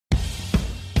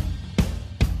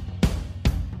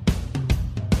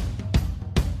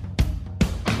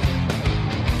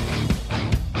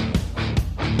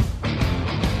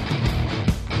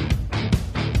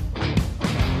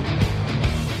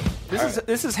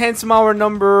is Handsome Hour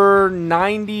number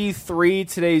 93.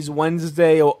 Today's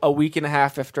Wednesday, a week and a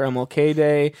half after MLK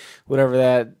Day, whatever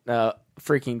that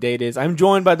freaking date is. I'm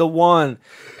joined by the one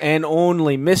and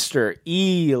only Mr.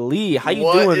 Elie. How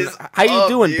you doing? How you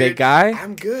doing, dude? Big guy?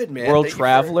 I'm good, man. World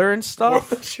traveler and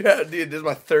stuff. Dude, this is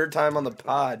my third time on the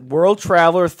pod. World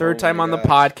traveler, third time on the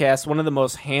gosh. podcast. One of the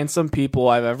most handsome people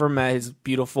I've ever met. His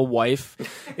beautiful wife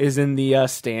is in the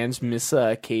stands, Miss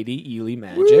Katie Elie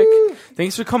Magic. Woo.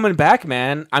 Thanks for coming back,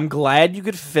 man. I'm glad you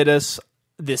could fit us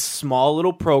this small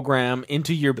little program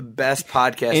into your Best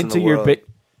podcast into in the your world.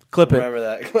 Clip it. Remember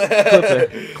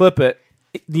that. Clip it.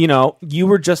 You know, you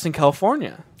were just in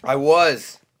California. I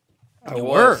was. You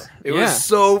were. It was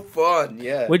so fun.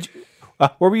 Yeah. What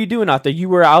were you doing out there? You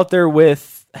were out there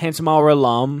with Handsome Hour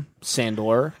alum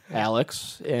Sandor,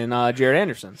 Alex, and Jared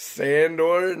Anderson.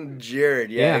 Sandor and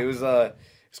Jared. Yeah. It was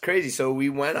crazy. So we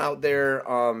went out there.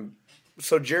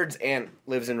 So Jared's aunt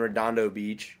lives in Redondo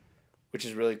Beach, which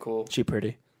is really cool. She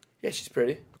pretty. Yeah, she's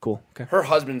pretty. Cool. Okay. Her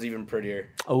husband's even prettier.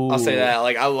 Oh, I'll say that.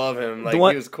 Like, I love him. Like, he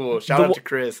was cool. Shout out to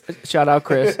Chris. Shout out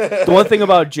Chris. The one thing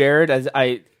about Jared is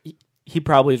he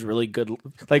probably is really good,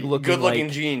 like looking good-looking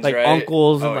like, genes, like right?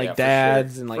 uncles and like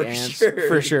dads and like for aunts.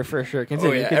 sure. For sure.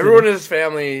 Continue, Continue. Everyone in his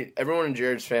family, everyone in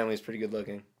Jared's family is pretty good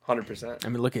looking. 100%. I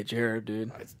mean, look at Jared,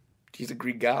 dude. He's a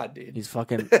Greek god, dude. He's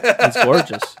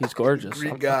gorgeous. He's gorgeous.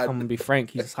 Greek god. I'm gonna be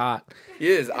frank. He's hot. He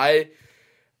is.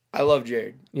 I love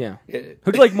Jared. Yeah.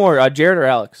 Who'd you like more, Jared or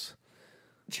Alex?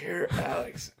 Jared or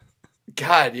Alex.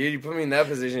 God, dude, you put me in that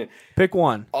position. Pick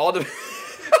one. All the.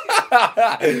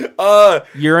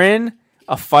 You're in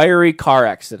a fiery car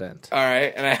accident. All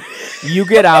right, and you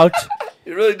get out.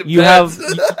 It really depends.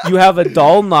 You have a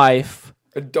dull knife.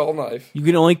 A dull knife. You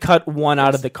can only cut one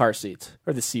out of the car seat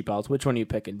or the seatbelt. Which one are you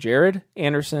picking? Jared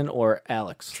Anderson or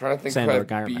Alex? I'm trying to think Sandor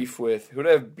who I have beef with. Who do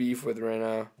I have beef with right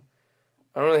now?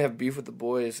 I don't really have beef with the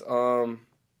boys. I'm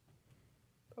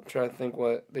trying to think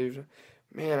what they've.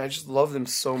 Man, I just love them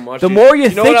so much. The more you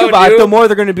think about it, the more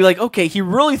they're going to be like, okay, he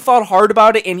really thought hard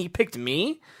about it and he picked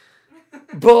me.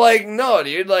 But like, no,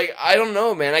 dude. Like, I don't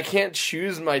know, man. I can't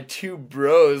choose my two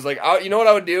bros. Like, you know what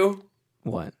I would do?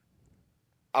 What?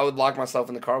 I would lock myself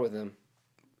in the car with him.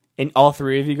 And all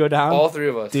three of you go down? All three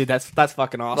of us. Dude, that's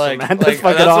fucking awesome, man. That's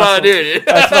fucking awesome. What I do, dude.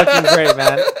 That's fucking great,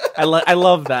 man. I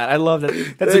love that. I love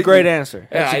that. That's a great answer.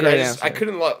 That's a great answer. I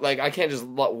couldn't I can't just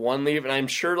let one leave, and I'm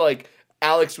sure like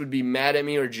Alex would be mad at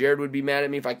me or Jared would be mad at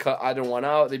me if I cut either one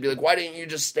out. They'd be like, "Why didn't you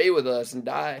just stay with us and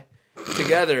die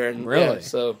together?" And really,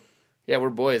 yeah, we're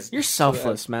boys. You're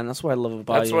selfless, man. That's what I love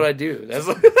about you. That's what I do.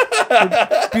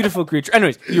 That's beautiful creature.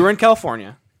 Anyways, you were in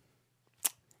California.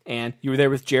 And you were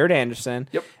there with Jared Anderson,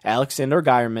 yep. Alexander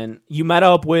Geierman. You met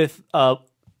up with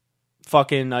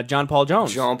fucking John Paul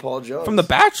Jones. John Paul Jones. From The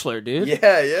Bachelor, dude.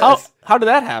 Yeah. How did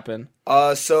that happen?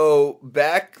 So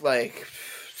back like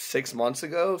 7 months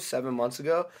ago,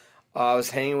 I was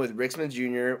hanging with Ricksman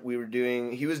Jr.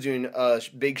 He was doing a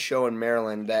big show in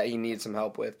Maryland that he needed some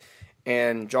help with.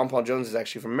 And John Paul Jones is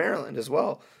actually from Maryland as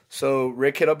well. So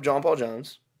Rick hit up John Paul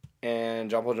Jones. And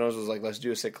John Paul Jones was like, let's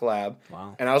do a sick collab.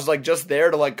 Wow. And I was like just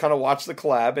there to like kind of watch the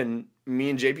collab, and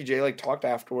me and JPJ like talked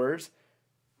afterwards.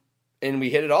 And we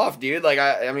hit it off, dude. Like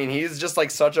I mean, he's just like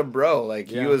such a bro. Like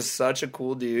he was such a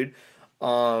cool dude.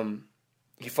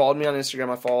 He followed me on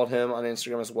Instagram. I followed him on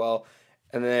Instagram as well.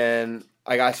 And then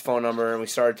I got his phone number and we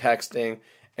started texting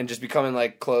and just becoming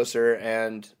like closer.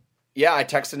 And yeah, I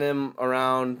texted him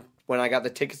around when I got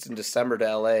the tickets in December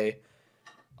to LA.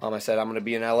 I said, I'm going to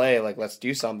be in LA, like, let's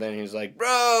do something. And he was like,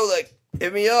 bro, like,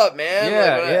 hit me up, man.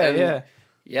 Yeah.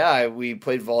 Yeah, we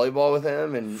played volleyball with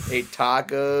him and ate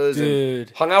tacos. Dude.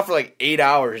 And hung out for like 8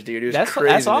 hours, dude. It was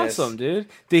craziness. That's awesome, dude.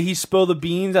 Did he spill the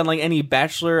beans on like any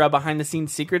Bachelor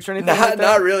behind-the-scenes secrets or anything like that?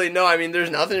 Not really, no. I mean, there's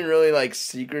nothing really like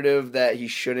secretive that he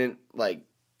shouldn't like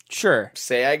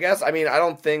say, I guess. I mean, I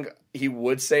don't think he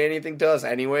would say anything to us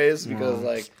anyways because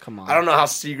like come on. I don't know how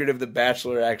secretive the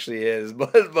Bachelor actually is,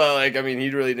 but like I mean he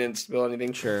really didn't spill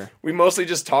anything. Sure. We mostly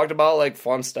just talked about like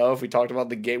fun stuff. We talked about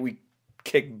the game. We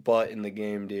kicked butt in the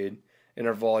game, dude. In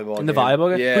our volleyball game. In the volleyball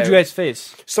game? Yeah. Who'd you guys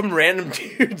face? Some random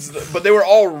dudes, but they were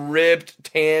all ripped,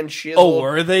 tan, chiseled. Oh,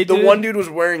 were they, dude? The one dude was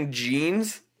wearing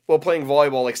jeans while playing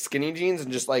volleyball, like skinny jeans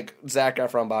and just like Zac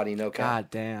Efron body, no cap.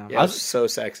 God damn. Yeah, I was so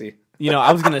sexy. You know,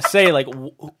 I was going to say, like,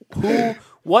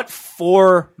 what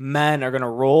four men are going to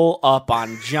roll up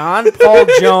on John Paul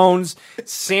Jones,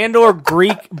 Sandor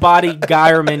Greek body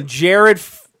Geierman, Jared,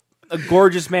 a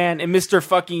gorgeous man, and Mr.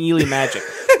 fucking Elie Magic?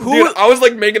 Dude, I was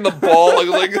like making the ball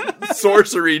like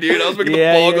sorcery, dude. I was making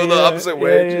the ball go the opposite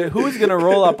way. Yeah. Who's going to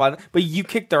roll up on? But you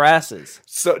kicked their asses.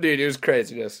 So, dude, it was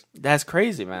craziness. That's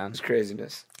crazy, man. It's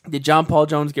craziness. Did John Paul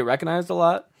Jones get recognized a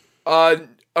lot?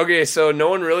 Okay, so no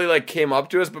one really like came up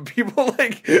to us, but people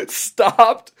like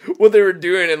stopped what they were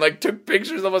doing and like took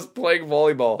pictures of us playing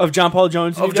volleyball. Of John Paul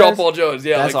Jones? Of John Paul Jones,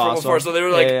 yeah. That's like from awesome. before. So they were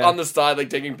like on the side, like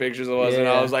taking pictures of us, and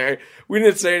I was like, we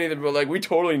didn't say anything, but like we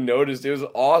totally noticed. It was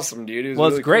awesome, dude. It was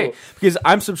really it's great cool. because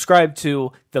I'm subscribed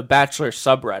to the Bachelor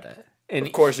subreddit. And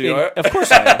of course you are. Of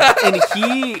course I am.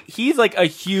 And he's like a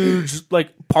huge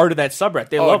like part of that subreddit.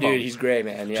 They love him. He's great,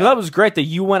 man. Yeah. So that was great that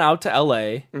you went out to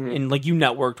LA and like you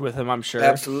networked with him, I'm sure.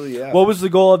 Absolutely, yeah. What was the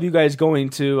goal of you guys going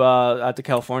to out to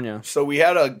California? So we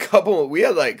had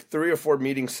like 3 or 4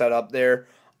 meetings set up there.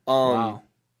 Wow.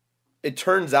 It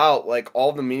turns out like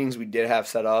all the meetings we did have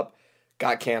set up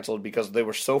got canceled because they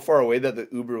were so far away that the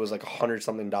Uber was like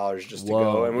 $100-something just to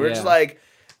go. And we were just like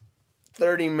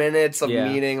 30 minutes of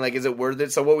meeting, like, is it worth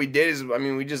it? So what we did is, I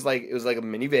mean, we just like, it was like a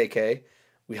mini vacay.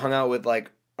 We hung out with like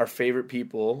our favorite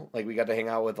people. Like we got to hang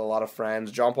out with a lot of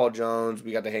friends. John Paul Jones,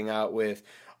 we got to hang out with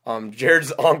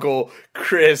Jared's uncle,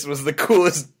 Chris, was the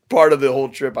coolest part of the whole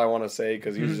trip, I want to say,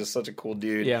 because he was just such a cool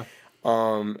dude. Yeah.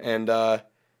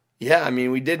 Yeah, I mean,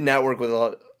 we did network with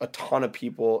a ton of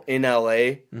people in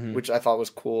LA, which I thought was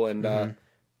cool. And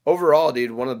overall,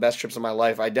 dude, one of the best trips of my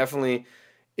life.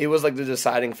 It was like the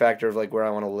deciding factor of like where I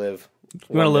want to live.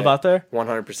 You want to live out there?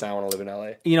 100%. I want to live in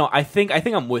LA. You know, I think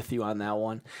I'm with you on that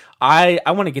one. I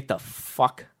want to get the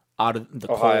fuck out of the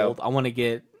cold. I want to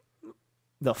get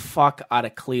the fuck out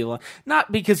of Cleveland.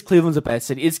 Not because Cleveland's a bad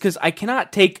city. It's because I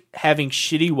cannot take having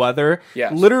shitty weather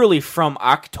literally from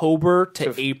October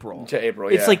to April.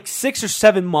 It's like 6 or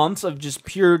 7 months of just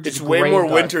pure It's way more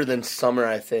winter than summer,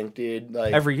 I think, dude.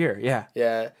 Like every year, yeah.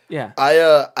 Yeah.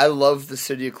 I love the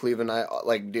city of Cleveland.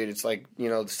 Dude, it's like, you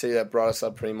know, the city that brought us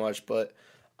up pretty much, but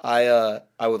I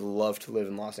would love to live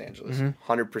in Los Angeles.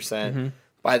 100%.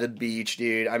 By the beach,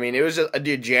 dude. I mean, it was just,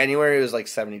 dude, January, it was like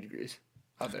 70 degrees.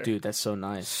 Out there. Dude, that's so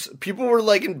nice. People were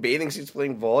like in bathing suits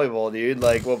playing volleyball, dude.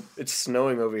 Like, well, it's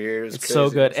snowing over here. It's crazy.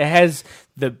 So good. It has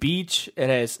the beach. It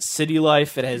has city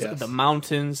life. It has the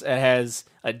mountains. It has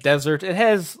a desert. It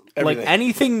has everything. Like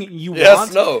anything you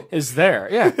want snow. Is there.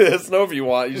 Yeah. Snow if you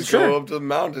want. You just go up to the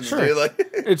mountains, dude. Like,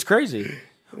 it's crazy.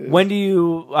 When do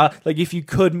you, like, if you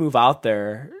could move out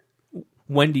there,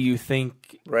 when do you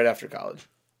think? Right after college.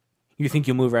 You think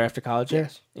you'll move right after college?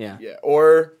 Yes. Yeah. Yeah.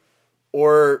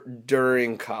 Or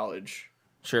during college.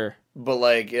 Sure. But,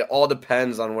 like, it all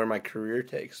depends on where my career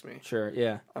takes me. Sure,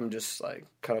 yeah. I'm just, like,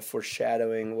 kind of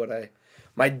foreshadowing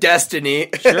my destiny.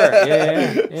 Sure,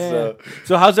 yeah.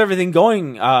 So how's everything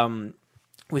going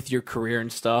with your career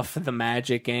and stuff? The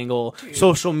magic angle,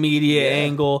 social media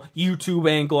angle, YouTube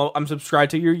angle. I'm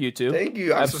subscribed to your YouTube. Thank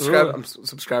you. I'm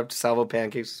subscribed to Salvo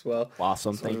Pancakes as well.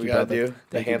 Awesome. Thank you, brother. Do.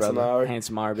 The Handsome Hour.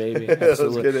 Handsome Hour, baby.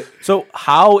 Absolutely. So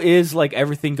how is, like,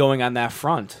 everything going on that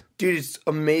front? Dude, it's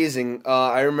amazing.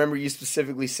 I remember you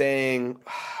specifically saying,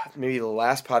 maybe the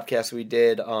last podcast we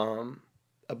did,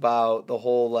 about the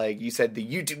whole, like, you said the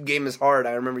YouTube game is hard.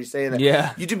 I remember you saying that.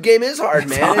 Yeah. YouTube game is hard,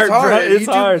 man. It's hard. It's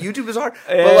hard. YouTube is hard.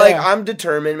 Yeah. But, like, I'm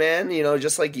determined, man. You know,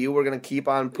 just like you, we're going to keep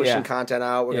on pushing content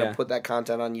out. We're going to put that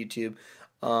content on YouTube.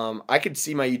 I could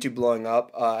see my YouTube blowing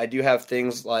up. I do have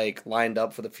things, like, lined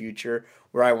up for the future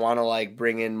where I want to, like,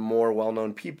 bring in more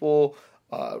well-known people,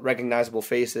 recognizable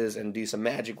faces, and do some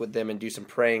magic with them and do some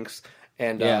pranks.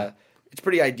 And it's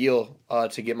pretty ideal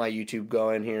to get my YouTube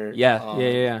going here.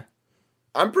 Yeah.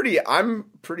 I'm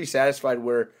pretty satisfied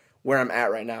where I'm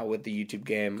at right now with the YouTube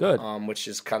game. Good. Which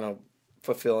is kind of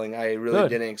fulfilling. I really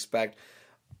didn't expect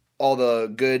all the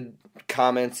good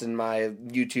comments in my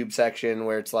YouTube section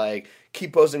where it's like,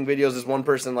 keep posting videos. As one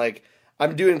person, like, I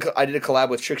did a collab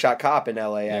with Trickshot Cop in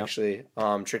LA, actually.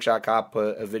 Trickshot Cop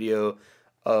put a video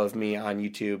of me on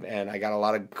YouTube, and I got a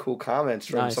lot of cool comments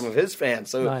from some of his fans.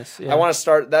 So I want to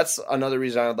start. That's another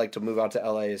reason I would like to move out to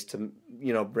LA, is to,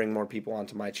 you know, bring more people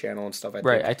onto my channel and stuff. I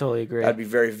totally agree. That'd be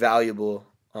very valuable.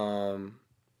 But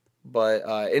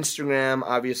Instagram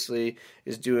obviously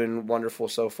is doing wonderful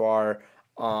so far.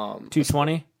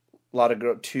 220. A lot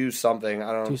of 2 something.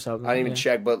 I didn't even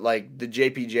check, but like the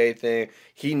JPJ thing,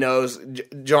 he knows.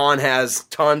 John has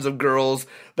tons of girls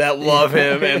that love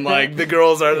him, and like the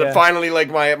girls are finally like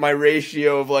my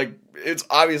ratio of, like, it's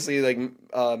obviously like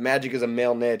magic is a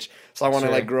male niche, so I want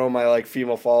to like grow my like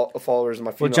female followers and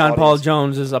my female John audience. Paul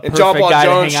Jones is a perfect John Paul guy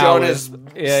Jones to hang out with. his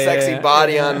sexy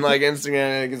body on like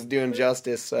Instagram, and it's doing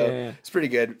justice. So it's pretty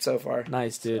good so far.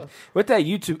 Nice, dude. So. With that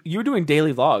YouTube, you were doing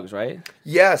daily vlogs, right?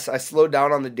 Yes, I slowed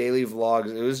down on the daily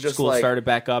vlogs. It was just school like, started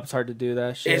back up. It's hard to do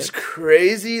that shit. It's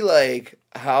crazy, like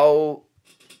how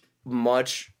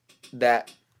much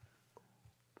that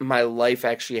my life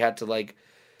actually had to, like,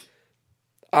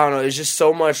 I don't know, it's just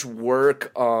so much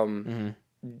work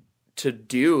to to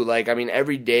do. Like, I mean,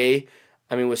 every day,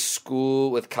 I mean, with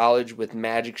school, with college, with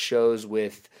magic shows,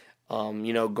 with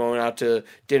going out to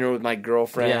dinner with my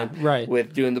girlfriend,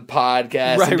 with doing the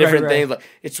podcast and different things. Like,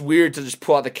 it's weird to just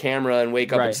pull out the camera and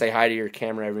wake up and say hi to your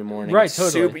camera every morning. Right, it's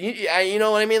totally. You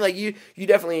know what I mean? Like, you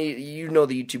definitely, know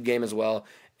the YouTube game as well.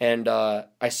 And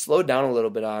I slowed down a little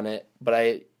bit on it,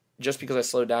 but just because I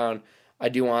slowed down, I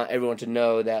do want everyone to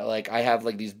know that, like, I have,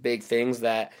 like, these big things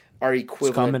that are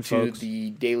equivalent to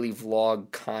the daily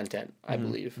vlog content, I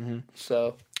believe. Mm-hmm.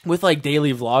 So... With, like,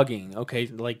 daily vlogging, okay,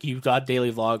 like, you've got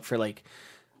daily vlog for, like,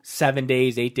 7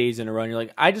 days, 8 days in a row, and you're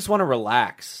like, I just want to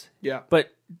relax. Yeah.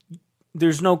 But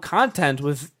there's no content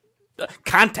with...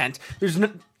 content? There's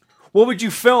no... What would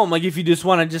you film, like, if you just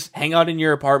want to just hang out in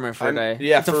your apartment for a day?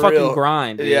 Yeah, it's a fucking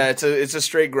grind, dude. Yeah, it's a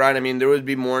straight grind. I mean, there would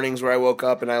be mornings where I woke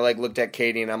up and I, like, looked at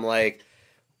Katie and I'm like...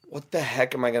 What the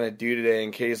heck am I going to do today?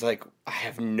 And Katie's like, I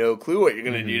have no clue what you're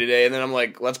going to do today. And then I'm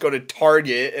like, let's go to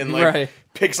Target and like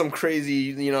pick some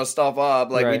crazy, stuff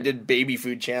up. Like we did baby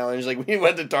food challenge. Like we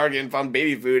went to Target and found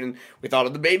baby food and we thought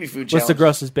of the baby food challenge. What's the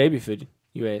grossest baby food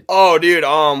you ate? Oh, dude,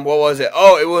 what was it?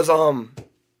 Oh,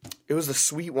 it was the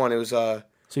sweet one. It was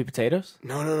sweet potatoes?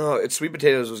 No. Sweet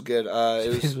potatoes was good.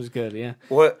 It was good, yeah.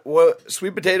 What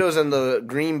sweet potatoes and the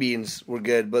green beans were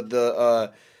good, but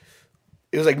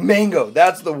it was like mango.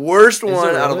 That's the worst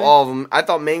one out of all of them. I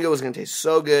thought mango was going to taste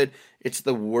so good. It's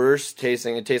the worst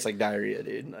tasting. It tastes like diarrhea,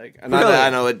 dude. Like, not that I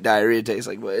know what diarrhea tastes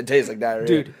like, but it tastes like diarrhea.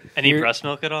 Dude, any breast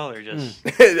milk at all, or just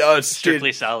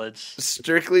strictly solids?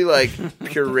 Strictly like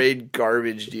pureed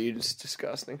garbage, dude. It's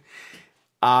disgusting.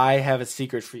 I have a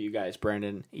secret for you guys,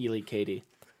 Brandon, Elie, Katie.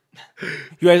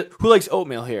 You guys, who likes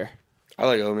oatmeal here? I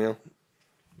like oatmeal.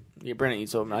 Yeah, Brandon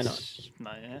eats oatmeal. I know.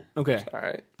 Yeah. Okay. All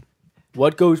right.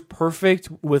 What goes perfect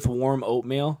with warm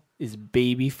oatmeal is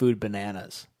baby food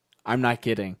bananas. I'm not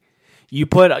kidding. You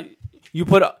put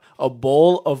a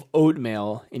bowl of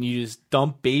oatmeal and you just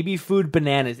dump baby food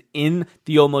bananas in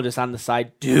the oatmeal just on the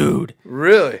side, dude.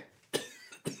 Really?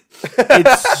 It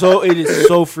is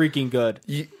so freaking good.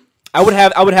 I would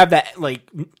have that like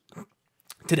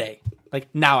today. Like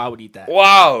now, I would eat that.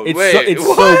 Wow! It's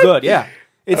so good. Yeah,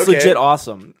 it's legit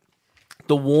awesome.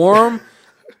 The warm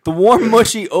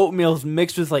mushy oatmeal's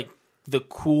mixed with like the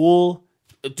cool,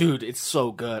 dude. It's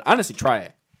so good. Honestly, try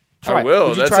it. I will.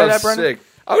 Would you try that, Brendan? Sick.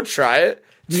 I would try it.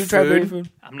 Did you try baby food?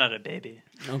 I'm not a baby.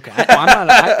 Okay.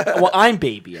 I'm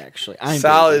baby actually.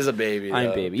 Sal is a baby.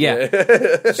 I'm baby.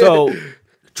 Yeah. So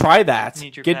try that.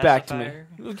 Get back to me.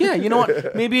 Yeah. You know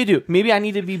what? Maybe I do. Maybe I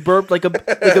need to be burped like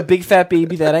a big fat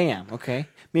baby that I am. Okay.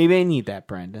 Maybe I need that,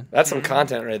 Brandon. That's some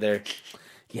content right there.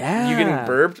 Yeah. You getting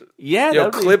burped? Yeah. Yo,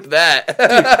 clip that.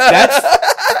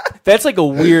 Dude, that's like a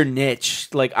weird niche.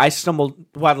 Like I stumbled.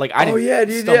 What? Like I didn't. Oh yeah,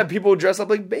 dude. Yeah, people dress up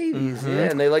like babies. Mm-hmm. Yeah,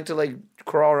 and they like to like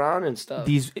crawl around and stuff.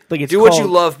 It's do what you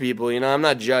love, people. I'm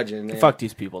not judging. Man. Fuck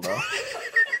these people though.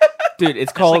 Dude,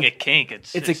 it's called like a kink.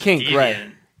 It's a kink, deviant. right?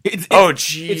 Oh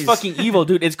jeez. It's fucking evil,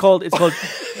 dude. It's called.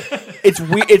 It's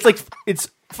weird. It's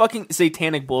fucking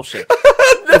satanic bullshit.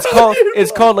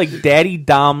 It's called like Daddy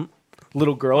Dom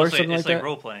Little Girl or something like that. It's like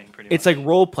role playing, pretty much. It's like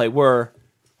role play where,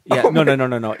 yeah,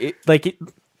 no.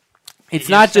 It's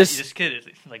you not just. You just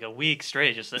kid like a week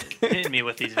straight, just hitting me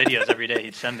with these videos every day.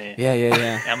 He'd send me. Yeah.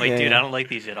 And I'm like, dude, I don't like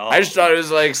these at all. I just thought it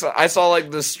was like I saw like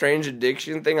the strange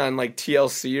addiction thing on like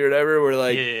TLC or whatever, where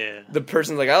like the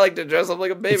person's like, I like to dress up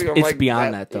like a baby. It's like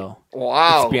beyond that though.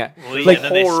 Wow, it's like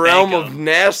whole realm of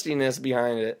nastiness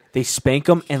behind it. They spank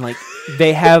them and like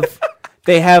they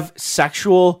have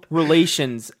sexual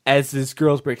relations as this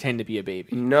girl's pretend to be a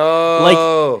baby.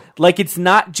 No, like it's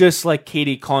not just like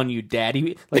Katie calling you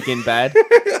daddy, like in bed.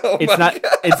 It's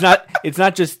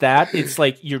not just that. It's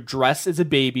like you're dressed as a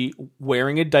baby,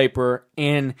 wearing a diaper,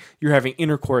 and you're having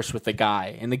intercourse with the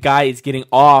guy, and the guy is getting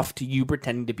off to you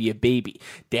pretending to be a baby.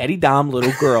 Daddy Dom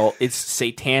Little Girl. It's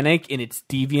satanic and it's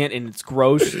deviant and it's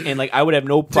gross, and like I would have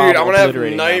no problem. Dude, I'm gonna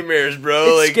have nightmares, bro.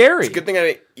 It's like, scary. It's a good thing I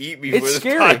didn't eat before this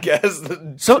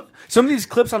podcast. So some of these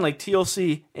clips on like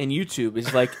TLC and YouTube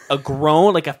is like a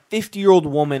grown, like a 50-year-old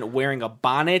woman wearing a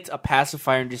bonnet, a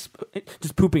pacifier, and just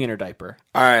pooping in her diaper.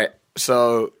 All right,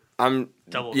 so I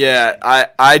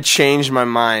changed my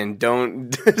mind.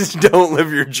 Don't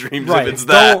live your dreams if it's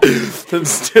that.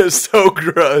 That's just so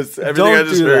gross. Everything I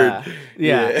just heard. That.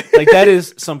 Yeah. Like that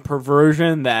is some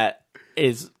perversion that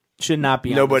should not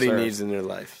be. Nobody needs in their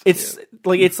life. It's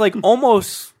like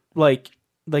almost like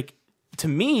to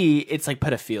me, it's like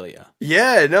pedophilia.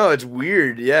 Yeah, no, it's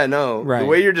weird. Yeah, no. Right. The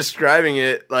way you're describing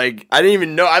it, like, I didn't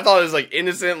even know. I thought it was, like,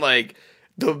 innocent. Like,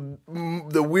 the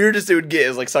weirdest it would get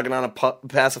is, like, sucking on a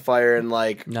pacifier and,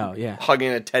 like,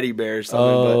 hugging a teddy bear or something.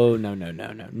 Oh, no.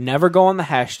 Never go on the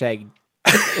hashtag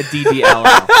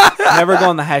DDLL. Never go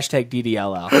on the hashtag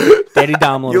DDLL. Daddy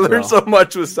Dom Little You Girl. learn so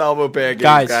much with Salvo Pancakes,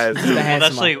 guys. This is the Well,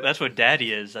 handsome that's what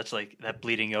daddy is. That's like that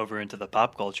bleeding over into the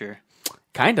pop culture.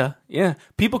 Kinda, yeah.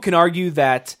 People can argue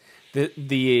that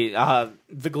the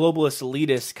globalist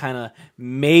elitists kind of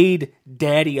made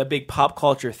Daddy a big pop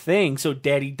culture thing, so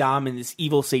Daddy Dom and this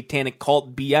evil satanic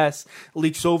cult BS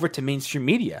leaks over to mainstream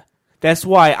media. That's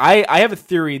why I have a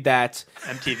theory that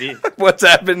MTV. What's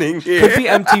happening here? could be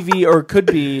MTV or could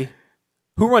be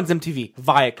who runs MTV?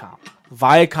 Viacom.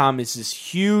 Viacom is this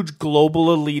huge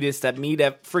global elitist that meet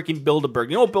at freaking Bilderberg.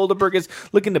 You know what Bilderberg is?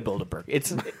 Look into Bilderberg.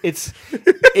 It's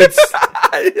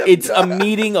a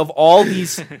meeting of all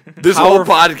these. This whole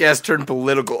podcast turned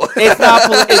political. It's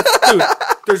not. Dude,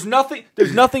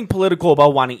 there's nothing political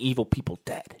about wanting evil people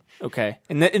dead. Okay,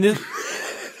 and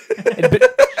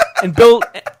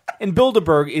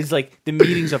Bilderberg is like the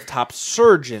meetings of top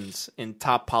surgeons and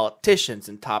top politicians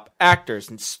and top actors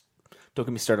and. Don't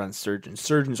get me started on surgeons.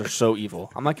 Surgeons are so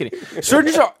evil. I'm not kidding.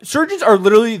 Surgeons are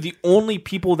literally the only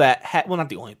people that well, not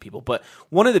the only people, but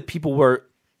one of the people where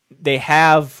they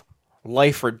have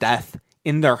life or death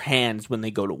in their hands when they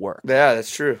go to work. Yeah,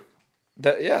 that's true.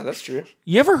 That's true.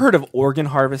 You ever heard of organ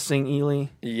harvesting, Elie?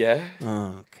 Yeah.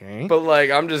 Okay. But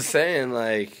like, I'm just saying,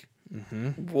 like,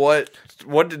 what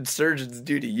did surgeons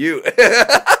do to you?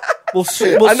 Well,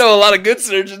 I know a lot of good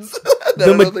surgeons.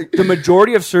 The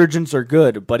majority of surgeons are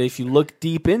good, but if you look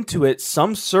deep into it,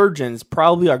 some surgeons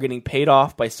probably are getting paid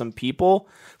off by some people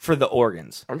for the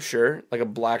organs. I'm sure, like a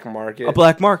black market. A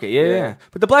black market, yeah.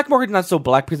 But the black market's not so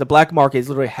black because the black market is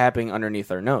literally happening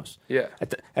underneath our nose. Yeah.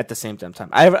 At the same time.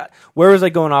 Where was I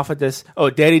going off with this? Oh,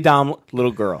 Daddy Dom,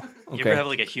 little girl. Okay. You ever have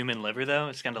like a human liver though?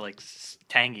 It's kind of like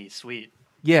tangy, sweet.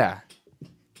 Yeah.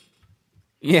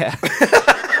 Yeah.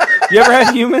 You ever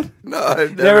had human? No,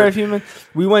 I've never. You ever had human?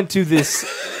 We went to this.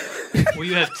 Well,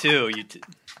 you have two.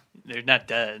 They're not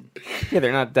dead. Yeah,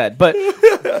 they're not dead. But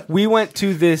we went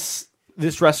to this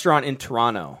restaurant in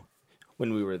Toronto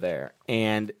when we were there,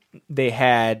 and they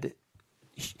had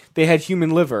human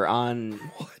liver on.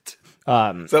 What?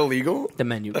 Is that legal? The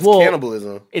menu. That's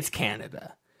cannibalism. It's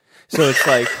Canada, so it's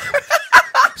like.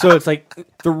 So it's like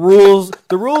the rules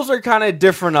are kind of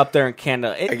different up there in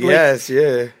Canada. Yes,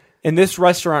 yeah. And this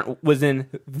restaurant was in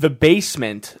the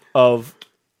basement of,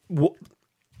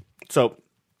 so,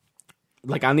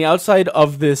 like on the outside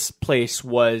of this place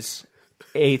was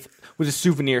a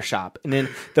souvenir shop, and then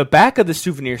the back of the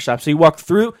souvenir shop. So you walk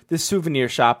through the souvenir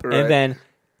shop, right. and then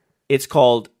it's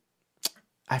called,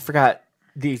 I forgot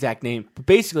the exact name, but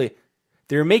basically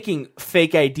they were making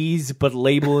fake IDs, but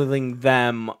labeling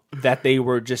them that they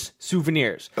were just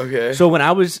souvenirs. Okay. So when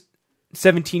I was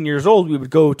 17 years old, we would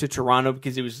go to Toronto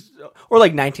because it was, or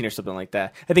like 19 or something like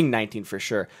that. I think 19 for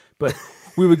sure. But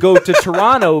we would go to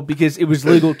Toronto because it was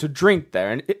legal to drink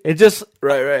there. And it just,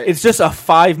 right. It's just a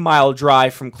 5-mile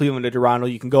drive from Cleveland to Toronto.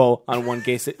 You can go on one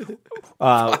case.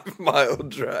 5-mile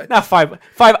drive. Not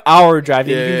 5-hour drive.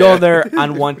 You can go there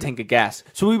on one tank of gas.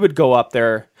 So we would go up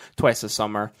there twice a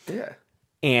summer. Yeah.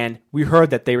 And we heard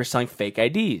that they were selling fake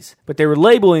IDs, but they were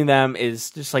labeling them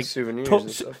as just like souvenirs and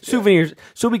stuff. Souvenirs.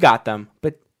 So we got them,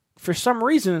 but for some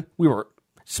reason we were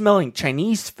smelling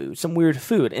Chinese food, some weird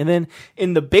food. And then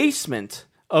in the basement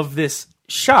of this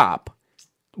shop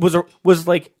was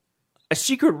like a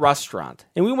secret restaurant,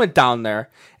 and we went down there,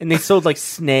 and they sold like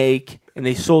snake, and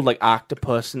they sold like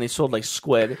octopus, and they sold like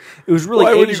squid. It was really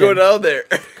Why would you Asian. go down there?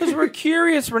 Because we're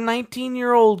curious. We're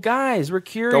 19-year-old guys. We're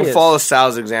curious. Don't follow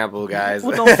Sal's example, guys.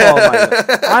 Well, don't follow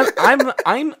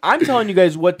mine. I'm telling you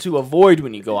guys what to avoid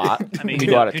when you go out. I mean, when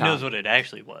you go out of who town. knows what it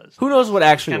actually was? Who knows what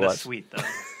actually Kind of was? sweet though.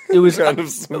 It was Kind of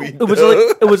sweet.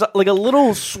 It was like a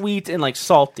little sweet and like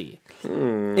salty,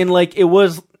 and like it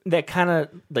was that kind of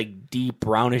like deep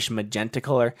brownish magenta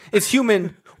color. It's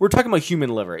human. We're talking about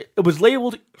human liver. It was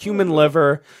labeled human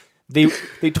liver.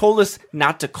 They told us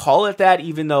not to call it that,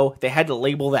 even though they had to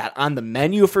label that on the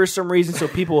menu for some reason, so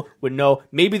people would know.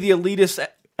 Maybe the elitists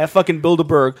at fucking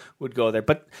Bilderberg would go there,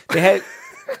 but they had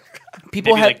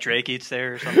people Maybe had like Drake eats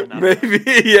there or something. Maybe,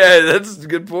 yeah, that's a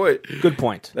good point. Good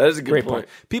point. That is a good Great point.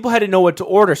 People had to know what to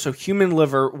order, so human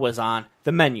liver was on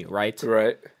the menu, right?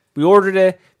 Right. We ordered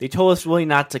it. They told us really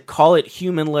not to call it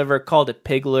human liver, called it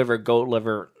pig liver, goat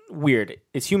liver. Weird.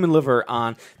 It's human liver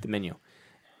on the menu.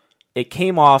 It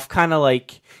came off kind of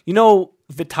like, you know,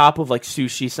 the top of like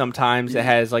sushi sometimes it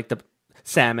has like the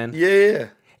salmon. Yeah.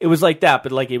 It was like that,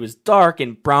 but like it was dark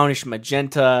and brownish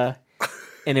magenta,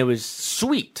 and it was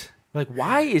sweet. Like,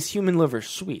 why is human liver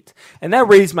sweet? And that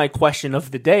raised my question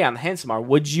of the day on the Handsome Hour.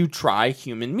 Would you try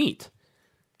human meat?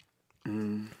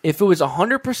 If it was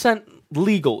 100%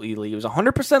 legal, Elie. It was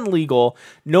 100% legal.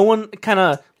 No one kind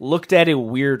of looked at it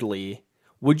weirdly.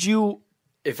 Would you?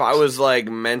 If I was like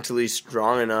mentally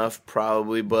strong enough,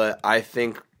 probably, but I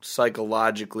think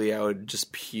psychologically I would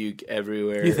just puke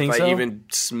everywhere. You think if so? I even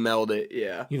smelled it,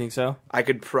 yeah. You think so? I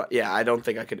could I don't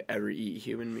think I could ever eat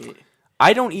human meat.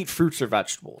 I don't eat fruits or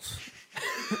vegetables.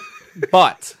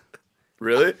 But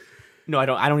Really? no, I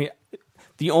don't eat.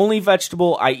 The only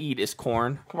vegetable I eat is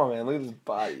corn. Come on, man. Look at this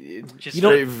body, dude. Just You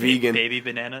don't- straight vegan. baby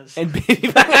bananas. And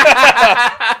baby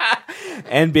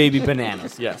and baby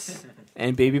bananas, yes,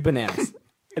 and baby bananas.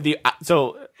 The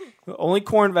only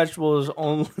corn vegetables,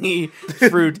 only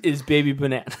fruit is baby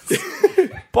bananas.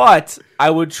 But I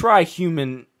would try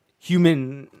human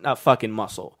fucking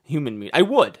muscle, human meat. I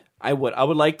would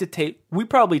like to taste. We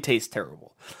probably taste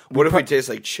terrible. What if we taste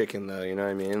like chicken, though? You know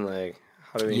what I mean? Like,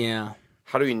 how do we? Yeah,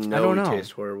 How do we know don't we know.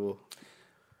 taste horrible?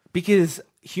 because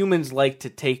humans like to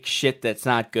take shit that's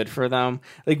not good for them.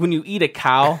 Like when you eat a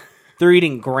cow, they're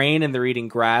eating grain and they're eating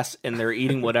grass and they're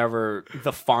eating whatever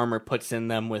the farmer puts in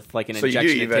them with like an So you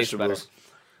injection do eat that tastes better. vegetables.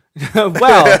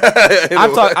 Well,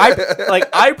 I'm talking.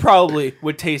 I probably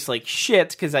would taste like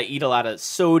shit because I eat a lot of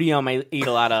sodium. I eat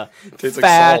a lot of Tastes like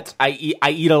fat. salt. I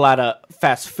eat a lot of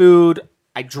fast food.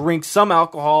 I drink some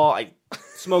alcohol. I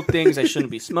smoke things I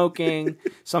shouldn't be smoking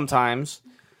sometimes.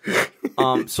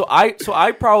 So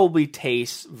I probably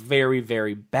taste very,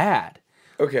 very bad.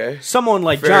 Okay. Someone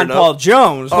like Fair John enough. Paul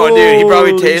Jones. Oh, dude, he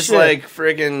probably holy tastes shit. like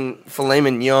friggin' filet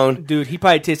mignon. Dude, he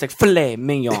probably tastes like filet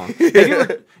mignon.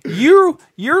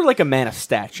 You're like a man of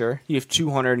stature. You have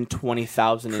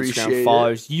 220,000 Appreciate Instagram it.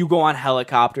 followers. You go on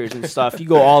helicopters and stuff. You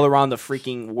go all around the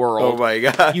freaking Oh world. my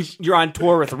gosh. You're on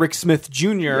tour with Rick Smith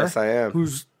Jr. Yes, I am. Who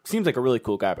seems like a really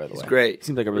cool guy, by the way. Great.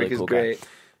 Seems like a really Rick is cool great. guy.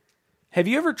 Have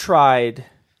you ever tried?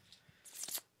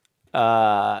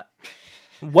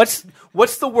 What's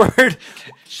the word?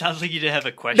 Sounds like you did have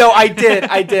a question. No, I did.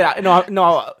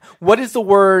 No. What is the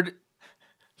word?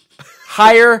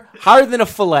 Higher than a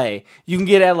fillet. You can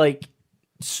get at like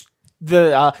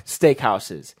the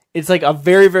steakhouses. It's like a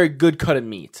very, very good cut of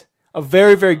meat. A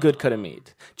very, very good cut of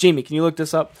meat. Jamie, can you look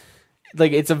this up?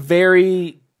 Like it's a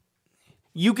very.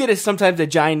 You get it sometimes at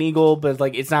Giant Eagle, but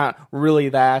like it's not really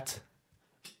that.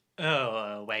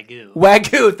 Oh, Wagyu.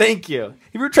 Wagyu, thank you. Have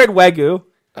you ever tried Wagyu?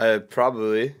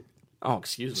 Probably. Oh,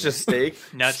 excuse me. It's just steak.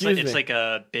 No, it's Excuse me. like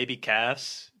a baby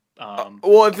calves.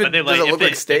 Well, if But it they does it look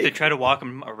like if steak? they try to walk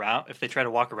them around, if they try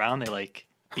to walk around, they like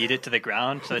beat it to the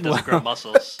ground so it doesn't grow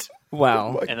muscles,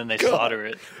 Wow. and then they God. slaughter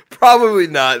it. Probably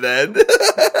not then.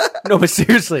 No, but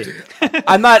seriously,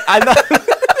 I'm not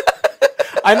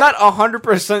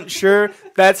 100% sure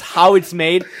that's how it's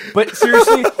made. But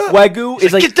seriously, Wagyu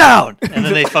is like Get down, and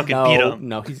then they fucking beat him.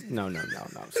 No, no.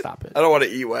 Stop it. I don't want to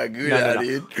eat Wagyu now, No.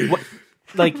 dude. What,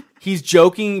 like he's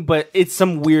joking, but it's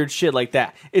some weird shit like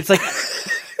that. It's like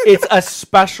it's a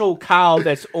special cow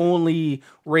that's only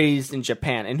raised in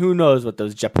Japan, and who knows what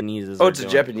those Japaneses Oh, are it's a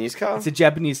doing. Japanese cow? It's a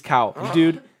Japanese cow,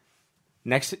 dude.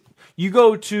 Next, you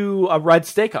go to a Red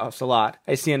Steakhouse a lot.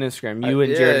 I see on Instagram. You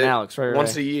and Jared and Alex, right?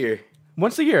 Once a year.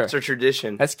 Once a year. It's our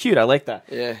tradition. That's cute. I like that.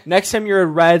 Yeah. Next time you're at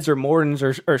Reds or Morton's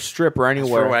or Strip or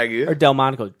anywhere, Wagyu? or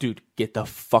Delmonico, dude, get the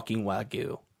fucking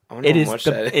Wagyu. I don't know It how is much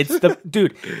the. that is. It's the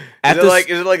dude. Is At it the like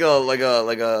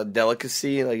a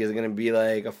delicacy? Like, is it gonna be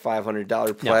like a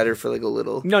 $500 platter for like a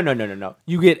little? No.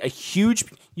 You get a huge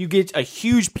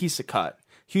piece of cut.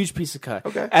 Huge piece of cut.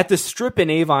 Okay. At the Strip in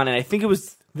Avon, and I think it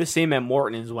was the same at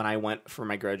Morton's when I went for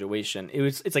my graduation.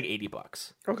 It's like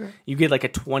 $80. Okay. You get like a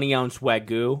 20-ounce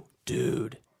Wagyu,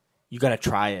 dude. You gotta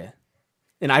try it.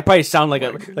 And I probably sound like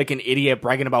an idiot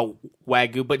bragging about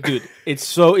Wagyu, but dude, it's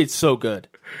so good.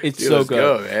 It's Dude, so let's good.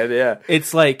 go, man. Yeah.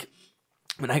 It's like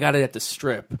when I got it at the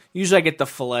Strip. Usually I get the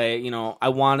fillet. You know, I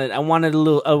wanted a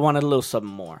little something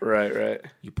more. Right.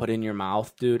 You put it in your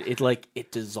mouth, dude.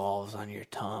 It dissolves on your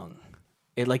tongue.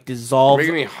 It like dissolves.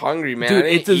 Making me hungry, man. Dude, I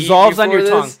it didn't eat dissolves on before your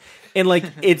this. tongue, and like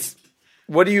it's.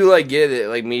 What do you like? Get it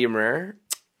like medium rare?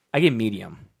 I get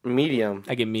medium. Medium.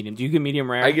 I get medium. Do you get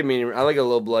medium rare? I get medium. I like a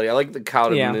little bloody. I like the cow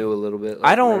to Yeah. moo a little bit.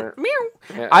 I like don't. rare.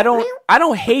 Meow. Yeah. I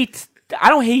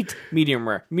don't hate medium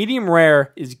rare. Medium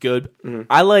rare is good. Mm-hmm.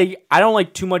 I don't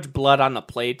like too much blood on the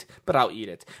plate, but I'll eat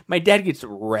it. My dad gets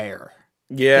rare.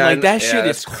 Yeah, And, like that yeah, shit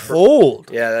is that's cold.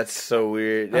 Yeah, that's so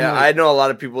weird. Yeah, like- I know a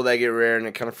lot of people that get rare, and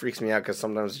it kind of freaks me out because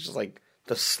sometimes it's just like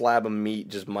the slab of meat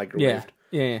just microwaved.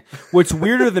 Yeah. What's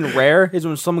weirder than rare is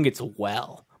when someone gets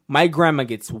well. My grandma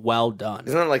gets well done.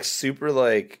 Isn't that like super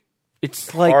like?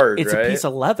 It's like hard, it's right? a piece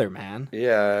of leather, man.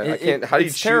 Yeah, I It- can't. How do you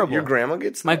it's chew? terrible. Your grandma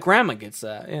gets. My that? grandma gets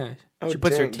that. Yeah, Oh, she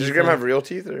puts her dang. teeth. Does your grandma in. have real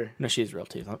teeth or? No, she has real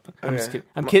teeth. I'm Okay. just kidding.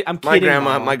 I'm kidding. My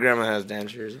Mama. grandma has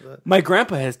dentures, but My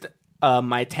grandpa has.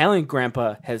 My Italian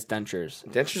grandpa has dentures.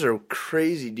 Dentures are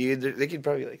crazy, dude. They could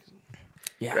probably like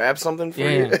Yeah. grab something for Yeah.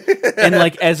 you. And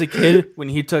like as a kid, when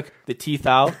he took the teeth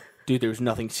out, dude, there was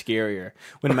nothing scarier.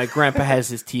 When my grandpa has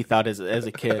his teeth out as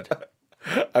a kid,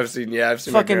 I've seen it's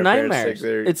my fucking grandparents nightmares. take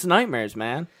their, It's nightmares,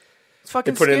 man. It's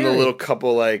fucking. they put in scary. a little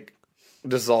couple like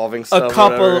dissolving stuff. A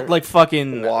couple whatever. like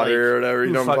fucking Water or like, whatever. You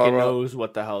who know what I'm fucking talking about? knows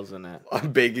what the hell's in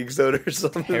it? Baking soda or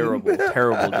something. Terrible,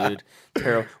 dude.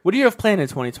 Terrible. What do you have planned in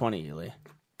 2020, Elie?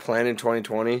 Plan in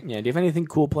 2020. Yeah. Do you have anything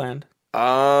cool planned?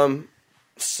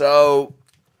 So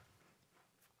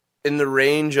in the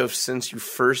range of since you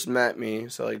first met me,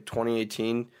 so like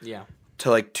 2018 Yeah. to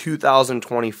like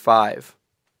 2025,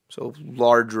 so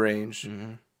large range,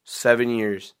 7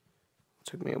 years.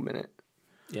 Took me a minute,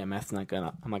 Yeah, math's not good.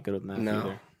 I'm not good with math No.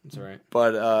 either. It's all right.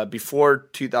 but before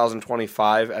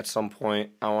 2025, at some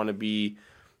point, I want to be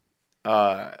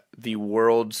the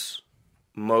world's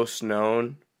most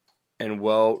known and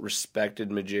well-respected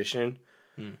magician,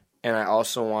 and I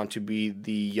also want to be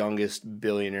the youngest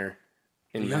billionaire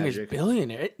in The youngest Magic.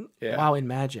 billionaire. Yeah. Wow, in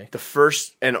Magic. The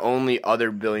first and only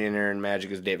other billionaire in Magic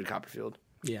is David Copperfield.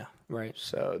 Yeah, right.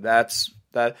 So that's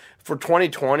that. For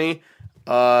 2020,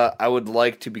 I would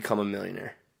like to become a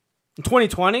millionaire. In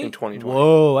 2020? In 2020.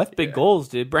 Whoa, that's big Yeah. goals,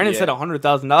 dude. Brandon Yeah. said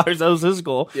 $100,000. That was his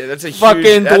goal. Yeah, that's a huge...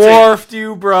 Fucking that's dwarfed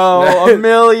you, bro. $1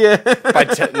 million.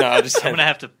 No, just I'm gonna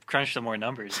have to crunch some more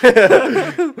numbers. yeah,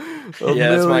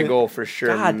 that's my goal for sure.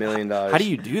 God, $1 million. How do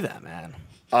you do that, man?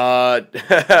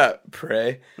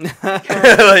 Pray. You know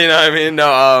what I mean?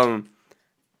 No,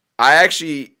 I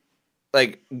actually,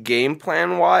 like, game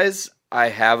plan wise, I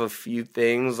have a few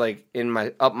things like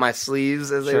up my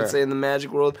sleeves, as they Sure. would say in the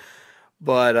Magic world.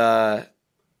 But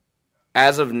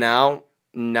as of now,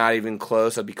 not even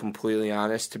close. I'll be completely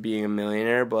honest to being a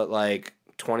millionaire. But like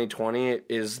 2020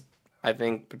 is, I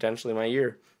think, potentially my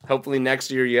year. Hopefully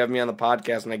next year you have me on the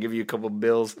podcast and I give you a couple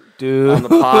bills Dude. on the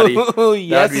potty.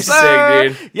 Yes, That'd be sir.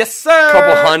 sick, dude. Yes, sir.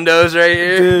 Couple hundos right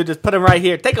here. Dude, just put them right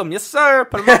here. Take them. Yes, sir.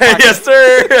 Put them in my pocket. Yes,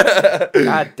 sir.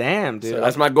 God damn, dude. So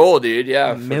that's my goal, dude.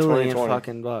 Yeah, $1 for million 2020.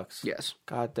 fucking bucks. Yes.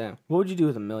 God damn. What would you do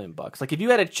with $1 million? Like, if you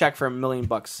had a check for $1 million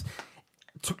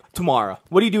tomorrow,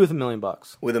 what do you do with $1 million?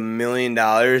 With $1 million,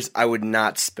 I would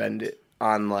not spend it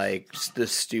on like just the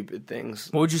stupid things.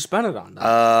 What would you spend it on,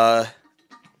 though?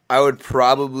 I would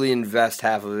probably invest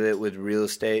half of it with real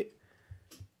estate,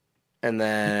 and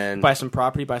then Buy some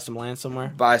property, buy some land somewhere?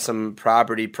 buy some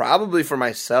property, probably for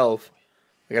myself.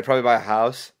 Like I'd probably buy a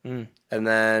house, and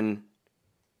then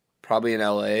probably in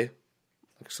LA,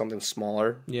 like something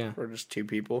smaller, Yeah. for just two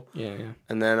people. Yeah.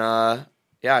 And then,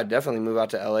 yeah, I'd definitely move out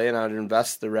to LA, and I'd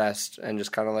invest the rest and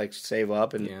just kind of like save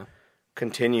up and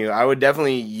continue. I would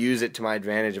definitely use it to my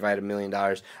advantage if I had $1 million.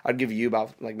 I'd give you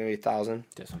about like maybe 1,000.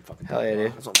 That's what I'm fucking Hell yeah,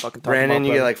 dude. That's what I'm fucking talking Brandon, about,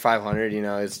 you get brother. like 500. You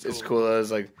know, it's cool.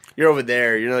 It's like you're over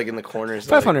there. You're like in the corner. So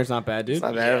 500 is not bad, dude. It's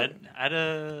not Yeah,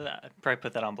 bad. I'd probably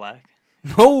put that on black.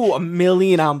 No, $1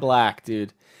 million on black,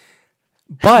 dude.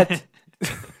 But,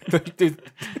 dude,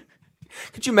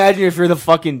 could you imagine if you're the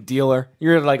fucking dealer?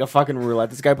 You're like a fucking roulette.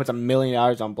 This guy puts $1 million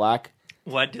on black.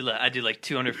 Well, I do like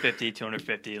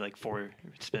 250, like 4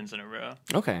 spins in a row.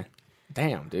 Okay.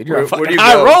 Damn, dude. You're Where a fucking do you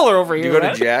high go? roller over Do here. you go to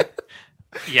man. Jack?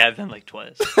 Yeah, I've been like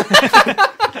twice.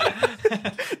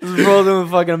 Just rolled in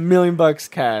with fucking $1 million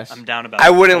cash. I'm down about. I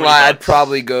wouldn't 40 lie. I'd bucks.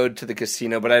 probably go to the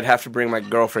casino, but I'd have to bring my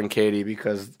girlfriend Katie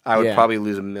because I would Yeah. probably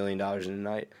lose $1 million in a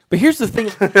night. But here's the thing.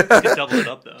 You could double it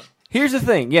up though. Here's the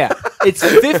thing. Yeah. It's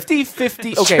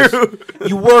 50-50. Okay. So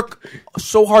you work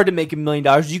so hard to make $1 million.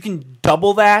 You can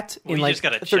double that Well, in you like just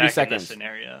got to 30 check in this seconds.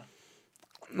 scenario.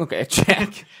 Okay. A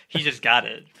check. He just got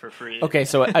it for free. Okay,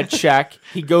 so a check.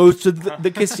 He goes to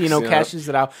the casino, Casino. cashes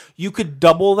it out. You could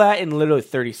double that in literally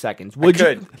 30 seconds. Would you?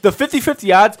 could. The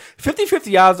 50-50 odds.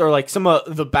 50-50 odds are like some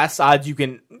of the best odds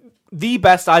the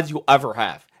best odds you'll ever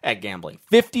have at gambling.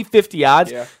 50-50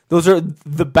 odds. Yeah. Those are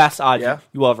the best odds Yeah.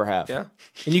 you'll ever have. Yeah.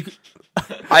 And you.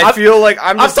 I feel like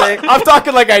I'm just saying. I'm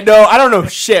talking like I know. I don't know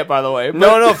shit, by the way. but-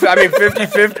 No, I mean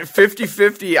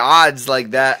 50-50 odds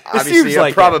like that. Obviously, seems a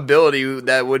like probability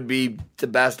that would be the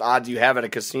best odds you have at a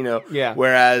casino. Yeah.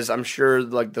 Whereas I'm sure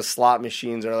like the slot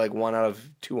machines are like 1 out of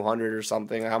 200 or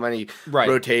something. How many Right.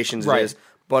 rotations Right. it is?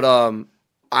 But I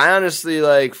honestly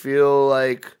like feel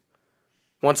like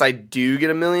once I do get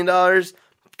 $1 million,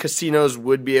 casinos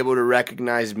would be able to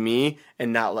recognize me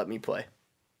and not let me play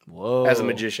Whoa. as a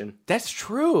magician. That's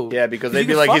true. Yeah, because you they'd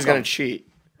be can like, fuck he's gonna him. cheat.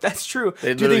 That's true.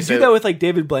 They'd Do they literally do say- that with like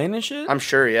David Blaine and shit? I'm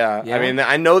sure, yeah. Yeah. I mean,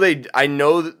 I know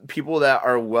that people that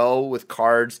are well with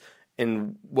cards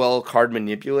and well card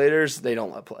manipulators, they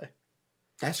don't let play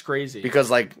That's crazy. because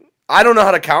like I don't know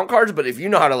how to count cards, but if you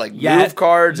know how to like move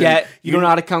cards, Yeah, and you don't know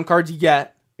how to count cards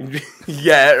yet.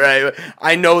 Yeah, right.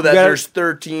 I know that gotta- there's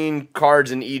 13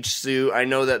 cards in each suit. I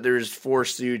know that there's 4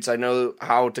 suits. I know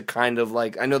how to kind of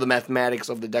like, I know the mathematics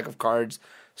of the deck of cards.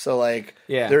 So like,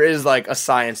 Yeah. there is like a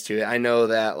science to it. I know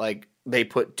that like they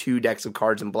put 2 decks of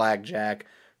cards in blackjack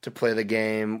to play the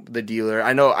game, the dealer.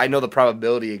 I know the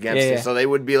probability against it. Yeah. So they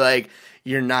would be like,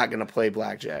 you're not going to play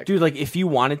blackjack. Dude, like if you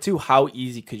wanted to, how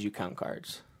easy could you count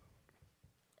cards?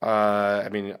 I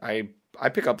mean, I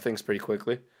pick up things pretty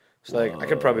quickly. So like, I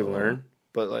could probably learn.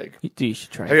 But like, Dude, you should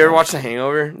try. have you ever watched The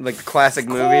Hangover? Like the classic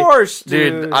movie? Of course,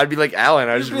 dude. I'd be like Alan.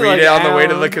 I'd just be read like it on the way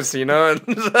to the Alan. casino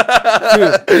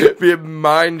and be a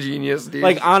mind genius, dude.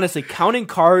 Like honestly, counting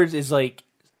cards is like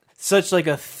such like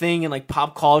a thing in like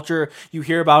pop culture. You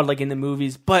hear about it, like in the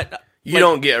movies, but you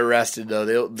don't get arrested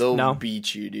though. They'll No.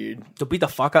 beat you, dude. they'll beat the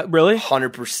fuck up. Really?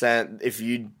 100%. If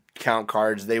you count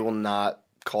cards, they will not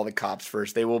call the cops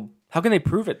first. They will How can they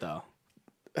prove it though?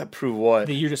 prove what?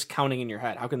 That you're just counting in your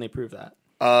head. How can they prove that?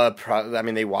 I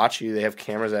mean, they watch you. They have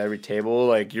cameras at every table.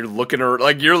 Like you're looking,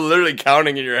 like you're literally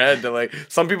counting in your head. To like,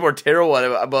 some people are terrible at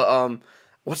it. But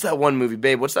what's that one movie,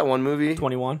 babe? What's that one movie?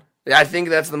 21. Yeah, I think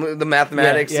that's the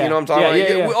mathematics. Yeah, You know what I'm talking yeah, about?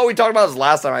 yeah, yeah. We talked about this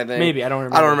last time. I think Maybe I don't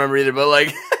remember. I don't remember either. But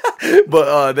like,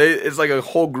 it's like a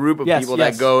whole group of Yes, people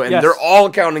yes, that go and yes. they're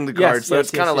all counting the Yes, cards. So yes,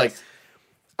 it's kind of yes, like. yes.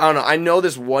 I don't know. I know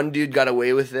this one dude got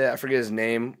away with it. I forget his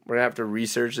name. We're gonna have to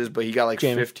research this, but he got like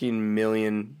Jamie. $15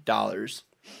 million.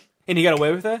 And he got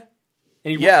away with it.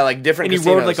 And he, Yeah, like different. And he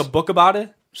casinos. wrote like a book about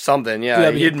it. Something. Yeah, Dude,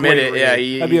 that'd be he a admitted great it. Yeah,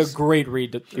 read. That'd be a he's- great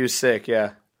read. he was sick.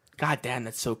 Yeah. God damn,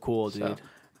 that's so cool, dude.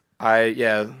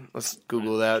 Let's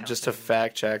Google that just to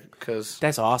fact check because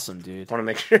That's awesome, dude. I want to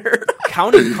make sure.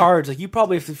 Counting cards, like you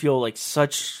probably have to feel like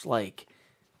such like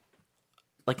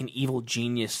an evil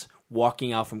genius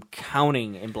walking out from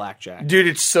counting in blackjack. Dude,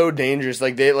 it's so dangerous.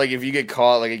 Like if you get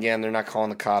caught, like again, they're not calling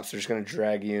the cops. They're just gonna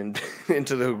drag you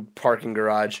into the parking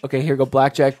garage. Okay, here go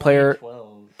blackjack player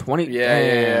 12. 20.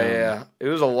 Yeah. It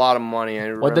was a lot of money. I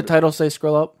What'd the remember. title say?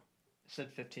 Scroll up. It said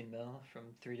 15 mil from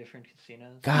 3 different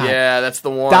casinos. God. Yeah, that's the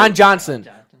one. Don Johnson.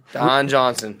 Don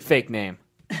Johnson. Fake name.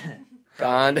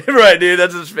 Don. Right, dude.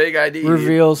 That's his fake ID.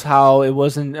 Reveals how it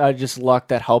wasn't just luck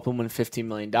that helped him win $15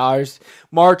 million.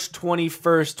 March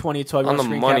 21st, 2012. On the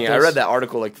money. I read that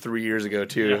article like 3 years ago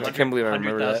too. I can't believe I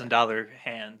remember that. $100,000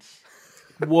 hands.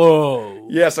 Whoa.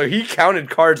 Yeah, so he counted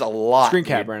cards a lot. Screen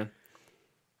cap, dude. Brandon.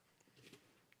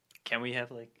 Can we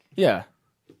have like? Yeah,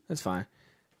 that's fine.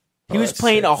 He Oh, was that's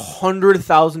playing sick.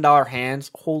 $100,000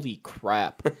 hands. Holy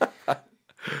crap.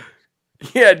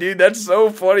 Yeah, dude, that's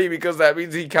so funny because that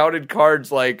means he counted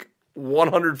cards like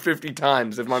 150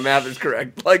 times, if my math is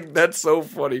correct. Like, that's so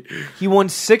funny. He won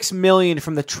 $6 million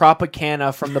from the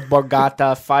Tropicana, from the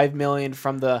Borgata, $5 million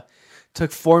from the...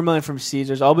 Took $4 million from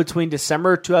Caesars, all between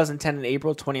December 2010 and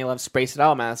April 2011. Space it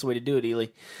out, man. That's the way to do it,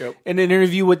 Elie. Yep. In an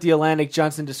interview with The Atlantic,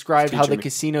 Johnson described how the Teaching me.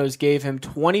 casinos gave him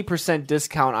 20%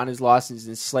 discount on his losses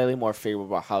and slightly more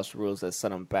favorable house rules that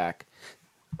set him back.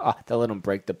 That let him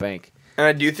break the bank. And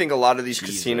I do think a lot of these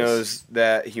Jesus. casinos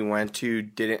that he went to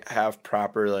didn't have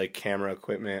proper, like, camera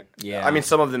equipment. Yeah. I mean,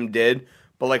 some of them did,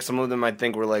 but, like, some of them I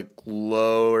think were, like,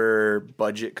 lower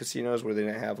budget casinos where they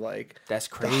didn't have, like, That's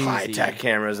the crazy. high-tech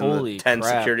cameras and Holy the 10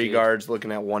 crap, security dude. guards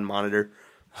looking at one monitor.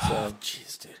 So,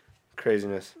 Jeez, dude.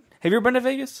 craziness. Have you ever been to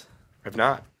Vegas? If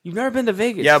not. You've never been to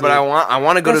Vegas. Yeah, but dude. I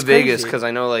want to go That's to Vegas crazy. because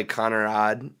I know, like, Connor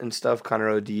Odd and stuff. Connor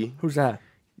O.D. Who's that?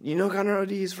 You know Connor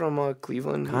O.D.? He's from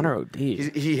Cleveland. Connor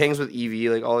O.D. He hangs with Evie,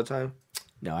 like, all the time.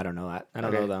 No, I don't know that. I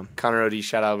don't know them. Connor O.D.,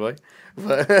 shout out, boy.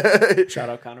 But Shout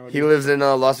out Connor O.D. he lives in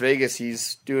Las Vegas.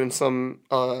 He's doing some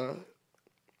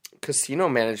casino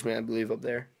management, I believe, up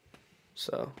there.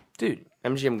 So, Dude,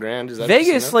 MGM Grand, is that a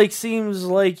Vegas casino? like seems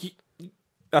like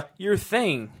your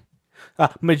thing.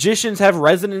 Magicians have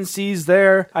residencies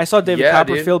there. I saw David Yeah,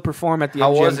 dude. Copperfield perform at the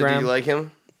How MGM was it? Grand. Do you like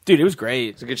him? Dude, it was great.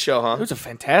 It's a good show, huh? It was a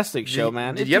fantastic show,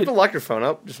 man. Did you have to lock your phone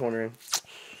up? Just wondering.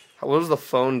 What was the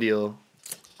phone deal?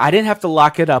 I didn't have to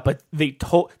lock it up, but they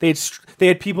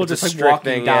had people It's a just like strict walking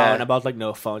thing, down yeah. about like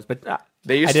no phones. But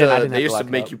They used I didn't have to lock it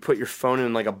make up. you put your phone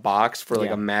in like a box for like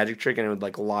Yeah. a magic trick, and it would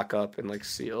like lock up and like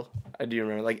seal. I do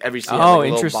remember like every scene. had, Oh, like, a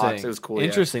little interesting. box. It was cool. Yeah.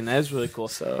 Interesting. That is really cool.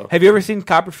 So Have you ever seen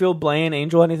Copperfield, Blaine,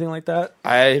 Angel, anything like that?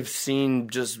 I've seen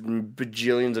just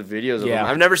bajillions of videos of Yeah. him.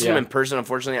 I've never seen Yeah. him in person,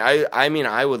 unfortunately. I mean,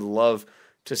 I would love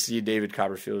to see a David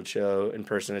Copperfield show in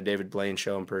person, a David Blaine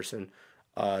show in person.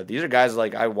 These are guys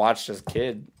like I watched as a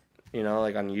kid, you know,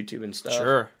 like on YouTube and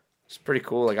stuff. It's pretty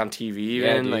cool, like on TV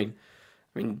Yeah, even. dude. Like,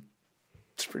 I mean,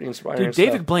 it's pretty inspiring. Dude, stuff.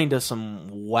 David Blaine does some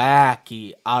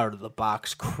wacky, out of the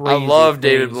box, I crazy. love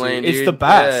David things, Blaine. dude. Dude. It's the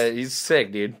best. Yeah, he's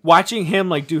sick, dude. Watching him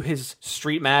like do his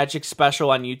street magic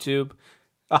special on YouTube,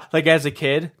 Like as a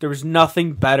kid, there was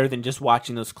nothing better than just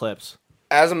watching those clips.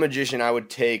 As a magician, I would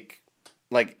take,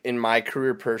 like, in my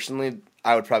career personally,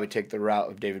 I would probably take the route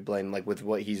of David Blaine, like, with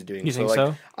what he's doing. You think like,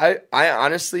 so? I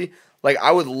honestly, like, I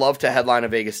would love to headline a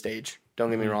Vegas stage.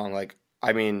 Don't get me wrong. Like,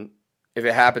 I mean, if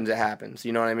it happens, it happens.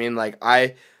 You know what I mean? Like,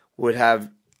 I have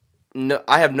no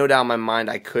doubt in my mind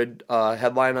I could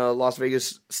headline a Las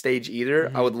Vegas stage either.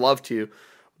 I would love to.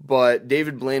 But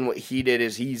David Blaine, what he did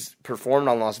is he's performed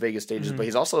on Las Vegas stages, but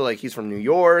he's also, like, he's from New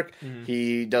York.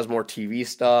 He does more TV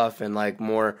stuff and, like,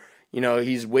 more, you know,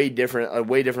 he's a way different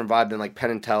vibe than, like,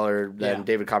 Penn and Teller, than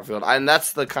David Copperfield. And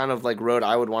that's the kind of, like, road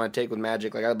I would want to take with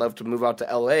magic. Like, I'd love to move out to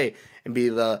L.A. and be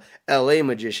the L.A.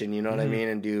 magician, you know what I mean?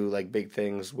 And do, like, big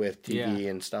things with TV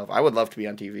and stuff. I would love to be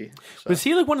on TV. So. Was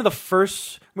he, like, one of the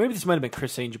first, maybe this might have been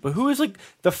Chris Angel, but who was, like,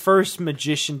 the first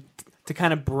magician to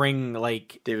kind of bring,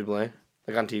 like... David Blaine?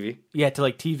 Like on TV? Yeah, to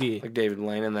like TV. Like David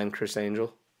Blaine and then Chris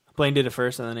Angel. Blaine did it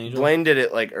first and then Angel? Blaine did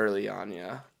it like early on,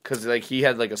 yeah. Because like he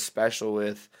had like a special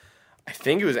with, I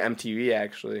think it was MTV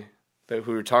actually, that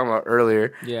we were talking about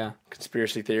earlier. Yeah.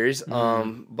 Conspiracy theories.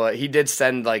 But he did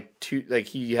send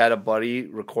he had a buddy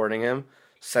recording him,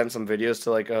 sent some videos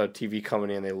to like a TV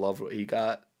company and they loved what he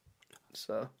got.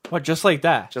 So what, just like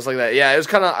that? Just like that. Yeah, it was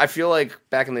kind of, I feel like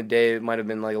back in the day it might have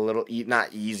been like a little,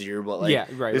 not easier, but like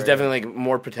there's definitely like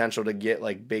more potential to get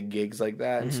like big gigs like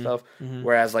that and stuff.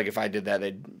 Whereas like if I did that,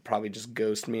 they'd probably just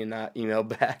ghost me and not email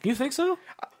back. You think so?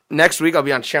 Next week I'll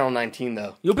be on Channel 19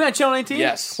 though. You'll be on Channel 19?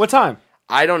 Yes. What time?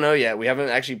 I don't know yet. We haven't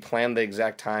actually planned the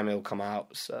exact time it'll come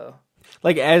out, so.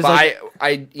 Like as I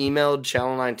emailed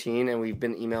Channel 19 and we've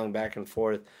been emailing back and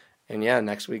forth. And yeah,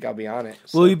 next week I'll be on it.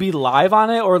 So. Will you be live on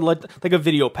it or like a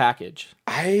video package?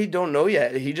 I don't know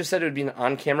yet. He just said it would be an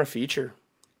on-camera feature.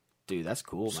 Dude, that's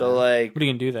cool, So man. like, what are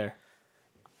you going to do there?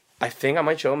 I think I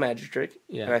might show a magic trick.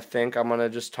 Yeah. And I think I'm going to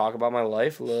just talk about my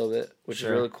life a little bit, which is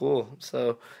really cool.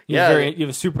 So, you have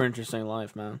a super interesting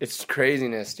life, man. It's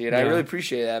craziness, dude. I really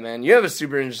appreciate that, man. You have a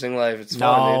super interesting life. It's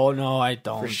fun, dude. No, I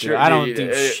don't. For sure, I don't dude.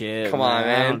 do shit. Come on,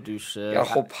 man. I don't do shit. You got a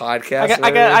whole podcast.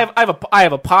 I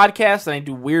have a podcast and I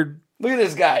do weird. Look at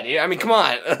this guy, dude. I mean, come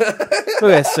on. Look at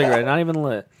that cigarette, not even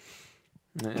lit.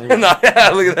 Look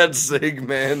at that cig,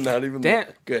 man. Not even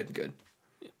lit. Good.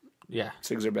 Yeah.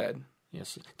 Cigs are bad.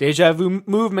 Yes. Deja vu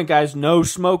movement, guys. No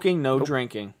smoking, no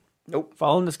drinking. Nope.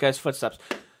 Following this guy's footsteps.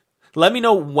 Let me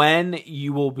know when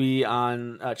you will be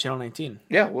on Channel 19.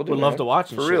 Yeah, we'll do it. Would love to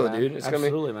watch it. For real, dude. It's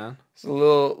absolutely, man. It's a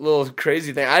little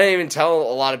crazy thing. I didn't even tell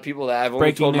a lot of people that. I've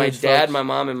only told my dad, my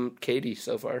mom, and Katie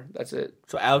so far. That's it.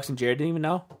 So Alex and Jared didn't even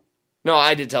know? No,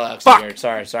 I did tell Alex and Jared.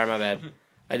 Sorry, my bad.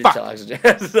 I did tell Alex and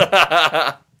Jared. That's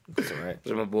all right.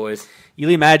 Those are my boys.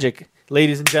 Elie Magic,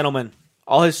 ladies and gentlemen.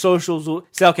 All his socials will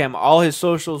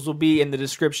be in the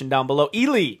description down below.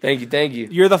 Elie. Thank you.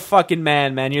 You're the fucking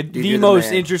man. You're the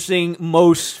most interesting,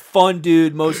 most fun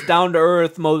dude, most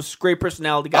down-to-earth, most great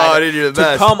personality guy you're the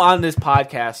best. Come on this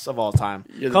podcast of all time.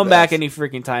 Come best. back any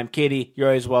freaking time. Katie, you're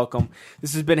always welcome.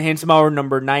 This has been Handsome Hour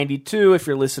number 92. If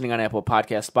you're listening on Apple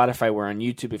Podcasts, Spotify, we're on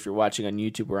YouTube. If you're watching on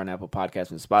YouTube, we're on Apple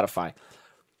Podcasts and Spotify.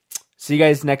 See you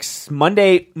guys next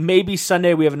Monday, maybe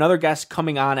Sunday. We have another guest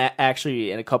coming on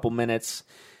actually in a couple minutes.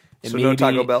 So no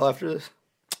Taco Bell after this?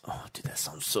 Oh, dude, that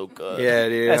sounds so good. Yeah,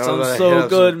 dude. That sounds so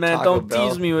good, man. Don't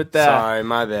tease me with that. Sorry,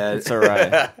 my bad. It's all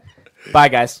right. Bye,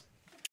 guys.